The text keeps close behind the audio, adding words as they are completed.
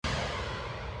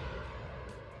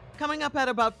Coming up at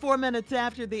about 4 minutes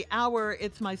after the hour,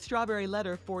 it's my strawberry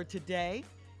letter for today.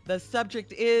 The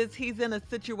subject is he's in a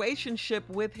situationship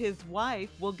with his wife.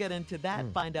 We'll get into that,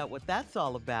 Mm. find out what that's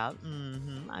all about.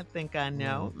 I think I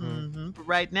know. Mhm. But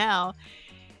right now,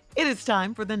 it is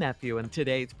time for the nephew and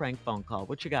today's prank phone call.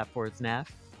 What you got for us,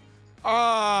 Neff?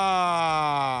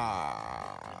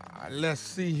 Let's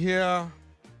see here.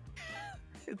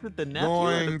 Is it the nephew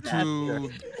or the Going pastor?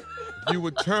 to you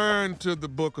would turn to the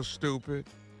book of stupid.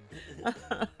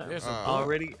 There's a Uh,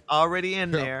 book. already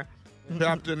in chap- there.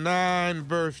 chapter 9,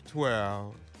 verse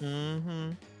 12.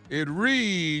 hmm It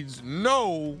reads,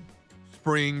 no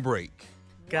spring break.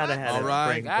 Gotta have All a right.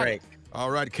 spring Got break. it. All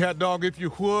right, cat dog, if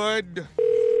you would.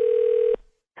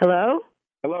 Hello?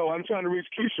 Hello, I'm trying to reach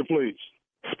Keisha, please.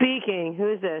 Speaking.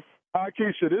 Who is this? Hi,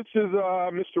 Keisha. This is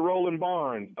Mr. Roland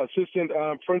Barnes, assistant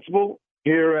principal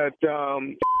here at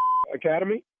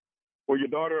Academy, where your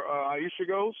daughter Aisha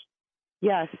goes.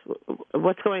 Yes.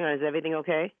 What's going on? Is everything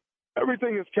okay?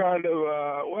 Everything is kind of,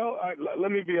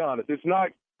 let me be honest. It's not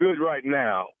good right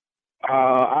now.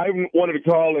 I wanted to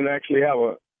call and actually have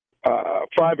a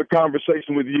private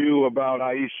conversation with you about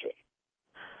Aisha.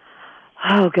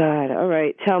 Oh, God. All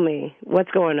right. Tell me. What's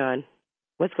going on?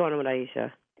 What's going on with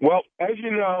Aisha? Well, as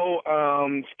you know,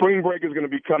 spring break is going to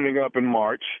be coming up in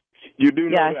March. You do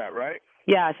know Yes. that, right?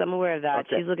 Yes, I'm aware of that.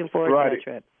 Okay. She's looking forward Right. to that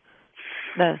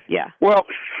trip. Yeah. Well,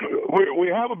 we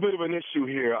have a bit of an issue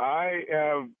here. I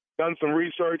have done some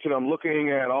research, and I'm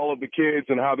looking at all of the kids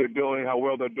and how they're doing, how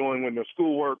well they're doing with their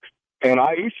schoolwork. And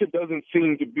Aisha doesn't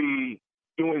seem to be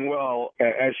doing well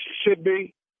as she should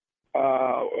be,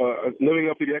 living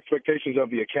up to the expectations of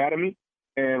the academy.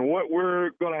 And what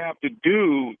we're going to have to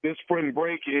do this spring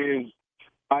break is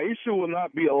Aisha will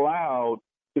not be allowed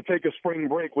to take a spring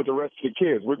break with the rest of the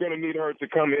kids. We're going to need her to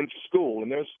come into school.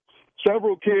 And there's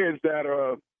several kids that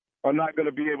are not going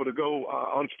to be able to go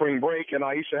on spring break, and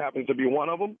Aisha happens to be one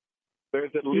of them.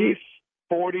 There's at least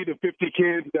 40 to 50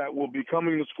 kids that will be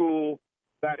coming to school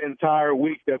that entire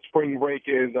week that spring break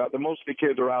is. The most of the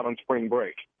kids are out on spring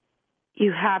break.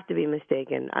 You have to be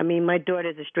mistaken. I mean, my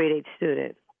daughter's a straight A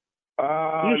student. You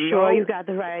No, sure you got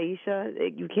the right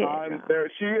Aisha? You can't.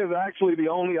 She is actually the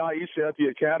only Aisha at the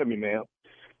academy, ma'am.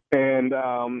 And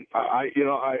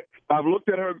I've looked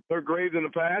at her grades in the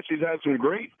past. She's had some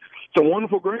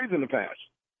wonderful grades in the past.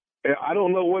 And I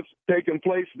don't know what's taken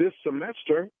place this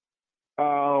semester,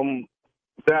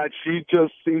 that she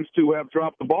just seems to have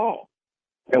dropped the ball.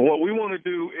 And what we want to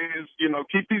do is,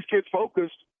 keep these kids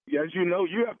focused. As you know,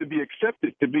 you have to be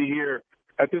accepted to be here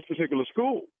at this particular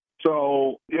school.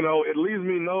 So, it leaves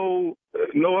me no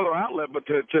other outlet but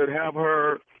to have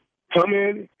her come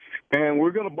in, and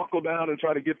we're going to buckle down and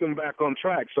try to get them back on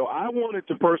track. So I wanted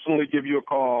to personally give you a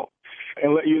call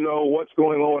and let you know what's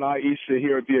going on with Aisha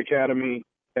here at the academy.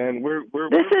 And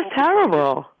This is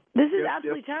terrible. This is Yes,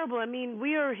 absolutely terrible. I mean,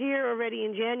 we are here already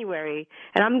in January,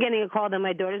 and I'm getting a call that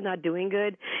my daughter's not doing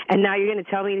good, and now you're going to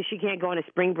tell me that she can't go on a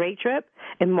spring break trip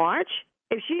in March?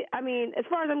 As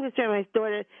far as I'm concerned, my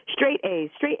daughter, straight A's.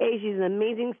 Straight A's. She's an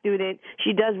amazing student.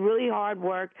 She does really hard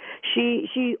work.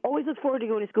 She always looks forward to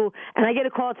going to school, and I get a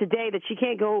call today that she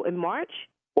can't go in March?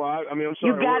 Well, I'm sorry.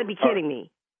 You've got to be kidding me.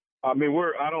 Are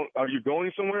you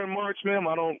going somewhere in March, ma'am?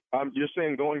 You're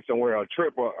saying going somewhere, a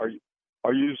trip, or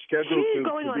are you scheduled She's to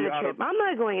going to on be a out trip. of? I'm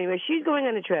not going anywhere. She's going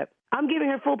on a trip. I'm giving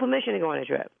her full permission to go on a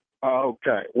trip.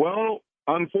 Okay. Well,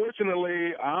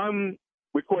 unfortunately, I'm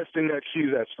requesting that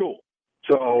she's at school.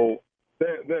 So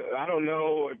I don't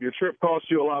know if your trip costs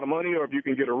you a lot of money or if you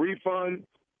can get a refund,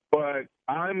 but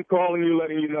I'm calling you,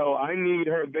 letting you know I need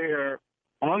her there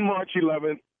on March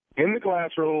 11th in the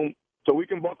classroom so we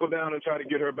can buckle down and try to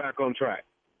get her back on track.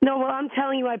 No, well, I'm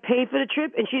telling you, I paid for the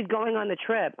trip, and she's going on the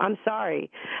trip. I'm sorry,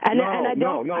 and No, I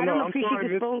don't no, I'm appreciate sorry,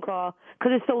 this Miss- phone call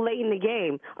because it's so late in the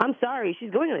game. I'm sorry,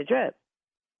 she's going on a trip.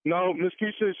 No, Miss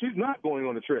Keisha, she's not going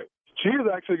on the trip. She is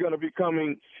actually going to be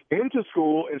coming into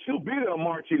school, and she'll be there on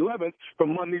March 11th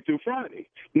from Monday through Friday.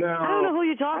 Now, I don't know who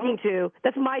you're talking to.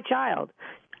 That's my child.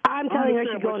 I'm telling her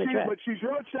she's going on a trip. But she's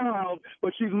your child,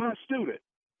 but she's my student.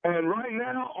 And right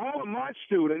now, all of my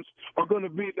students are going to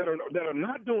be that are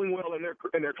not doing well in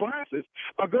their classes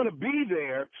are going to be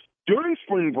there during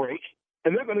spring break,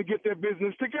 and they're going to get their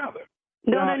business together.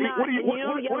 No, Now, they're not. what do you- You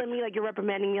don't yell at me like you're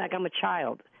reprimanding me like I'm a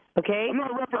child. Okay? I'm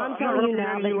not I'm telling you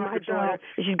now representing that you my like a child. daughter,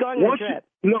 she's going on a trip.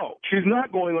 No, she's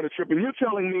not going on a trip, and you're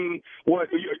telling me what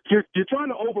you're trying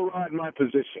to override my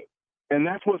position, and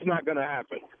that's what's not going to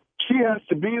happen. She has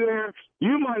to be there.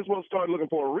 You might as well start looking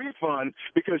for a refund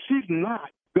because she's not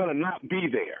going to not be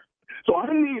there. So I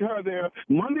need her there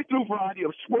Monday through Friday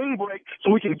of spring break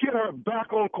so we can get her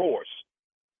back on course.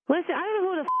 Listen, I don't know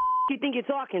who the you think you're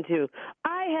talking to.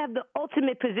 I have the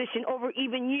ultimate position over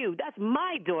even you. That's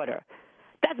my daughter.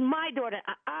 That's my daughter.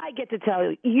 I get to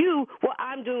tell you what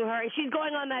I'm doing to her, and she's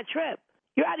going on that trip.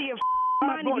 You're out of your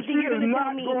mind if you think you're going to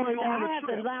tell me that I have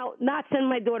to not send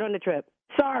my daughter on the trip.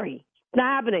 Sorry. It's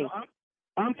not happening.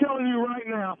 I'm telling you right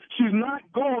now, she's not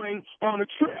going on a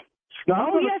trip.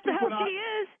 Now, yes, the hell she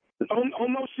is. Oh,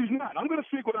 no, she's not. I'm going to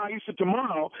speak with Aisha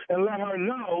tomorrow and let her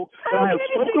know that I I have don't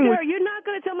care spoken with her. You're not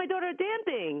going to tell my daughter a damn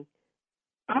thing.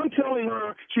 I'm telling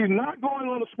her she's not going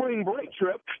on a spring break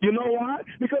trip. You know why?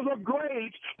 Because her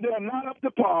grades, they're not up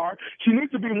to par. She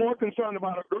needs to be more concerned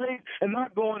about her grades and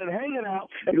not going and hanging out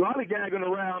and lollygagging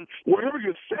around wherever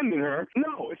you're sending her.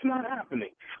 No, it's not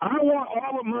happening. I want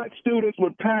all of my students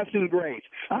with passing grades.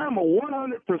 I'm a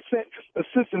 100%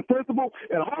 assistant principal,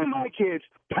 and all my kids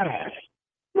pass.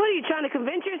 What, are you trying to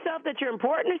convince yourself that you're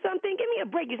important or something? Give me a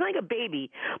break. You're like a baby.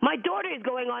 My daughter is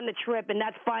going on the trip, and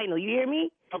that's final. You hear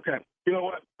me? Okay. You know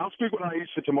what? I'll speak with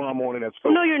Aisha tomorrow morning at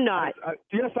school. No, you're not.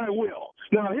 Yes, I will.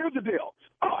 Now, here's the deal.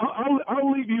 I'll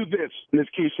leave you this, Miss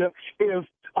Keisha. If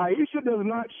Aisha does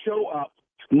not show up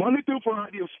Monday through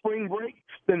Friday of spring break,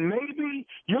 then maybe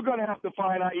you're going to have to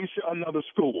find Aisha another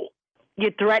school.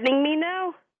 You're threatening me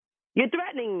now? You're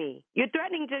threatening me. You're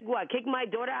threatening to, what, kick my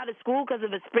daughter out of school because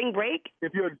of a spring break?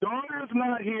 If your daughter is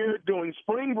not here doing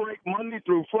spring break Monday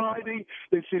through Friday,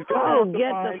 then she's going to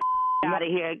get the out of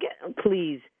here.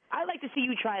 Please. I'd like to see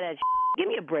you try that. Give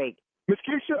me a break. Miss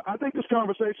Keisha, I think this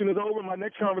conversation is over. My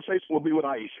next conversation will be with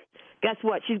Aisha. Guess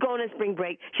what? She's going on spring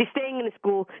break. She's staying in the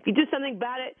school. If you do something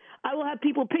about it, I will have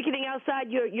people picketing outside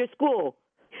your school.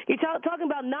 You're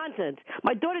talking about nonsense.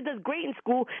 My daughter does great in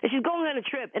school, and she's going on a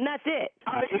trip, and that's it.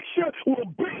 Aisha will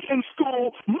be in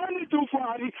school Monday through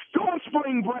Friday, go on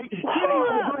spring break, getting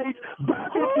her grades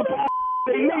back up to par.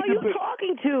 Who are you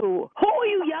talking to? Who are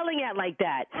you yelling at like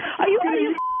that? Are you out of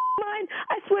your mind?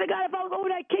 I swear to God, if I was over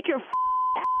there, I'd kick your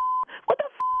ass. What the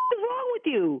is wrong with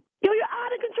you? Yo, you're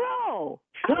out of control.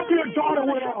 Look at your daughter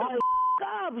with her heart.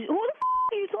 Who the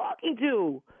are you talking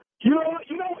to? You know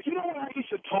what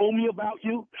Aisha told me about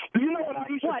you? Do you know what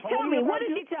Aisha told me about you? What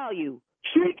did she tell you?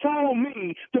 She told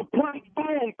me to prank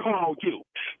phone call you.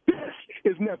 This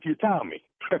is Nephew Tommy.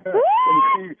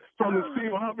 from the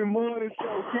Steve Harvey Morning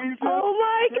Show. Keisha, oh,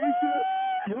 my God.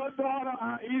 Your daughter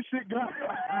Aisha she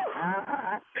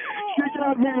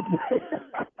got me.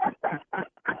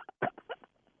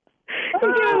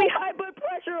 You're giving me high blood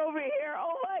pressure over here.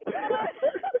 Oh, my God.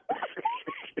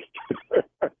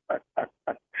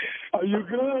 Are you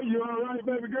good? You all right,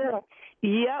 baby girl?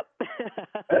 Yep.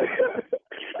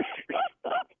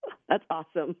 That's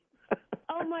awesome.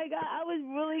 Oh, my God. I was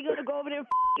really going to go over there and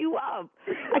you up.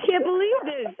 I can't believe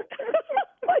this.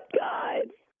 Oh, my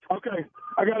God. Okay.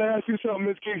 I got to ask you something,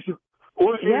 Miss Keisha.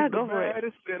 What is go the for it.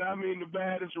 baddest, and I mean the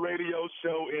baddest radio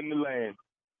show in the land?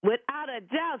 Without a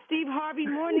doubt, Steve Harvey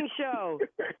Morning Show.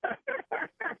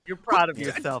 You're proud of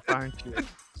yourself, aren't you?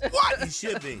 What? You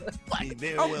should be.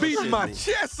 I'm beating my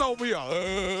chest over here.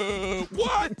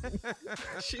 What?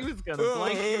 She was going to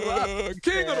blank you up.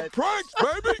 King of the pranks,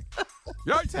 baby.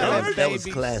 That was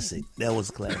classic. That was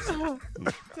classic.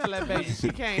 Tell that baby she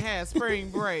can't have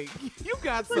spring break. You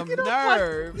got some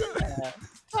nerve.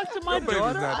 Talk to my Your baby's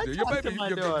daughter. not there.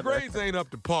 Your grades ain't up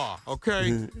to par,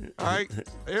 okay? All right?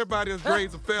 Everybody's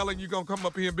grades are failing. You're going to come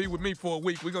up here and be with me for a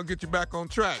week. We're going to get you back on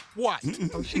track. What?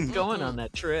 Oh, she's going on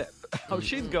that trip. Oh,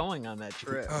 she's going on that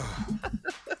trip.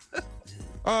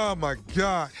 Oh, my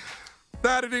God.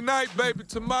 Saturday night, baby.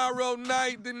 Tomorrow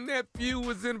night, the nephew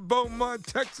is in Beaumont,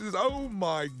 Texas. Oh,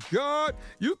 my God.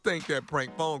 You think that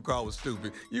prank phone call was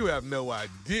stupid. You have no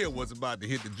idea what's about to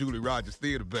hit the Julie Rogers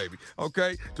Theater, baby.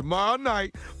 Okay? Tomorrow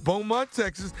night, Beaumont,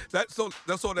 Texas. That's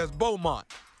Beaumont.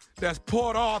 That's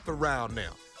Port Arthur round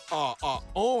now.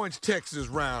 Orange, Texas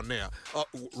round now.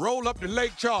 Roll up to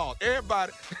Lake Charles.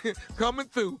 Everybody coming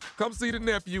through. Come see the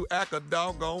nephew act a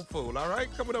doggone fool. All right?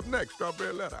 Coming up next,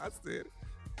 Strawberry Letter. I said it.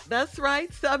 That's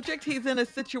right. Subject, he's in a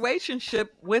situationship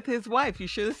with his wife. You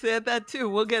should have said that, too.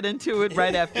 We'll get into it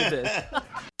right after this.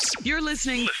 You're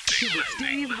listening to the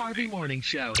Steve Harvey Morning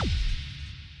Show.